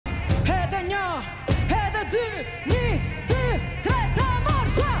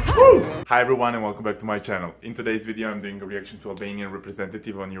Hi everyone and welcome back to my channel. In today's video I'm doing a reaction to Albanian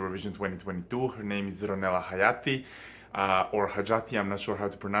representative on Eurovision 2022. Her name is Ronela Hajati or Hajati, I'm not sure how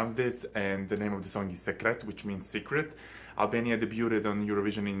to pronounce this, and the name of the song is SEKRET, which means secret. Albania debuted on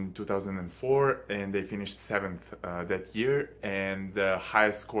Eurovision in 2004 and they finished 7th that year, and the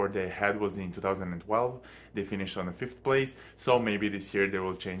highest score they had was in 2012. They finished on the 5th place, so maybe this year they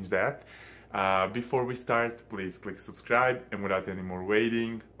will change that. Before we start, please click subscribe, and without any more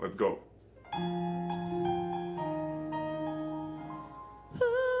waiting, let's go.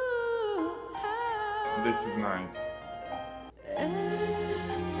 This is nice.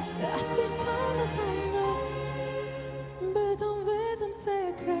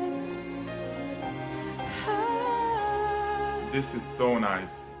 This is so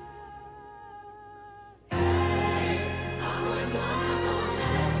nice.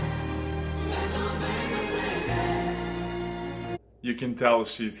 You can tell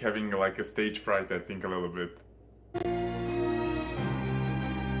she's having like a stage fright, I think, a little bit.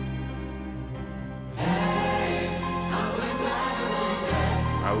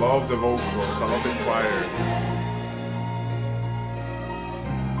 I love the vocals, I love the choir.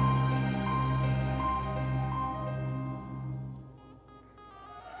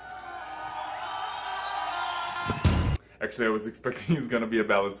 Actually, I was expecting it's gonna be a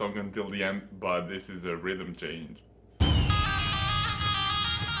ballad song until the end, but this is a rhythm change.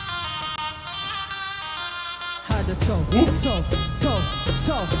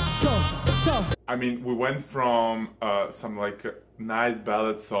 I mean, we went from some like nice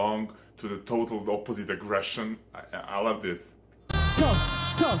ballad song to the total opposite aggression. I love this.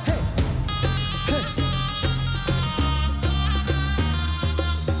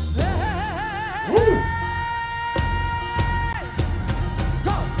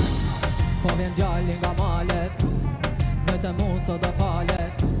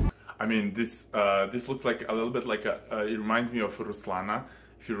 I mean, this looks like a little bit like it reminds me of Ruslana,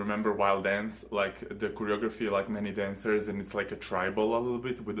 if you remember Wild Dance, like the choreography, like many dancers, and it's like a tribal a little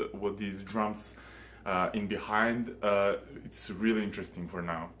bit with these drums in behind. It's really interesting for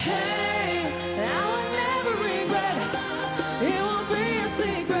now. Hey, I will never regret it. It won't be a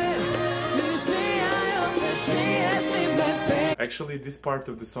secret. You see, actually, this part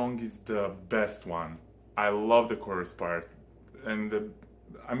of the song is the best one. I love the chorus part, and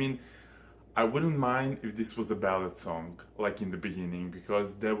I mean, I wouldn't mind if this was a ballad song, like in the beginning,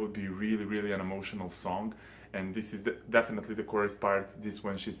 because that would be really, really an emotional song. And this is definitely the chorus part. This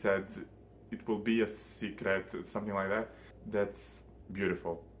when she said it will be a secret, something like that. That's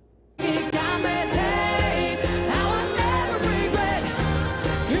beautiful.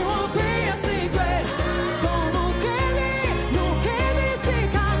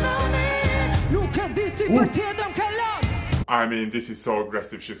 I mean, this is so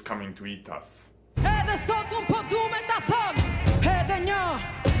aggressive, she's coming to eat us.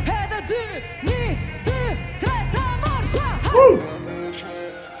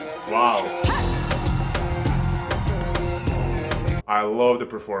 Wow. I love the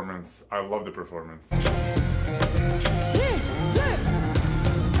performance. I love the performance.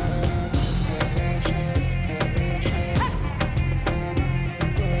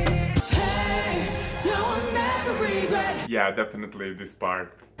 Yeah, definitely this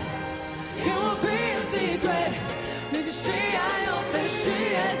part. You will be a secret.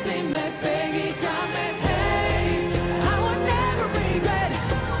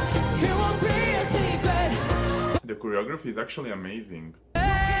 The choreography is actually amazing.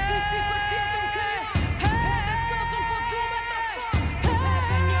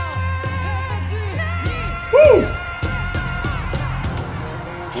 Woo!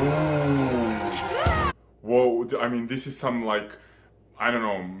 Whoa, I mean, this is some like, I don't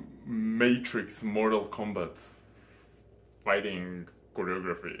know, Matrix, Mortal Kombat fighting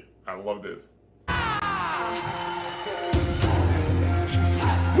choreography. I love this.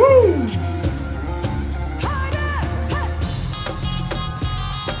 Woo!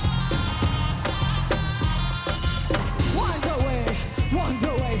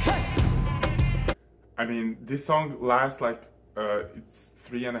 I mean, this song lasts like, it's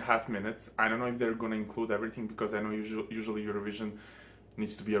 3.5 minutes. I don't know if they're gonna include everything, because I know usually Eurovision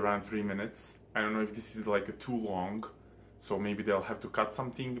needs to be around 3 minutes. I don't know if this is like too long, so maybe they'll have to cut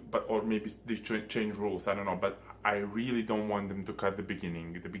something, or maybe they change rules, I don't know, but I really don't want them to cut the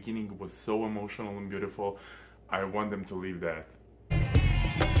beginning. The beginning was so emotional and beautiful. I want them to leave that.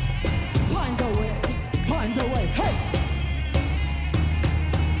 Find a way, hey!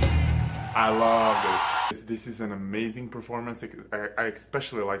 I love this. This is an amazing performance. I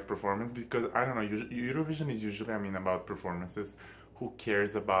especially like performance because, I don't know, Eurovision is usually, I mean, about performances. Who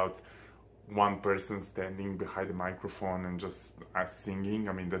cares about one person standing behind the microphone and just singing?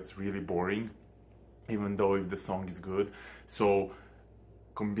 I mean, that's really boring, even though if the song is good. So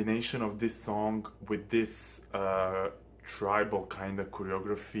combination of this song with this tribal kind of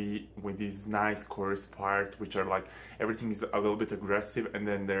choreography, with this nice chorus part, which are like, everything is a little bit aggressive, and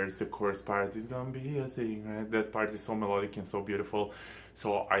then there's the chorus part, it's gonna be a thing, right? That part is so melodic and so beautiful.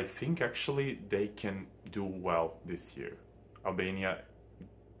 So I think actually they can do well this year. Albania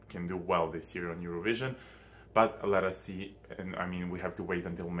can do well this year on Eurovision, but let us see. And I mean, we have to wait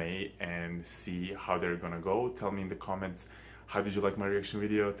until May and see how they're gonna go. Tell me in the comments, how did you like my reaction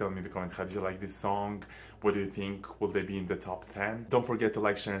video? Tell me in the comments, how did you like this song? What do you think? Will they be in the top 10? Don't forget to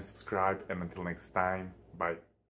like, share, and subscribe. And until next time, bye.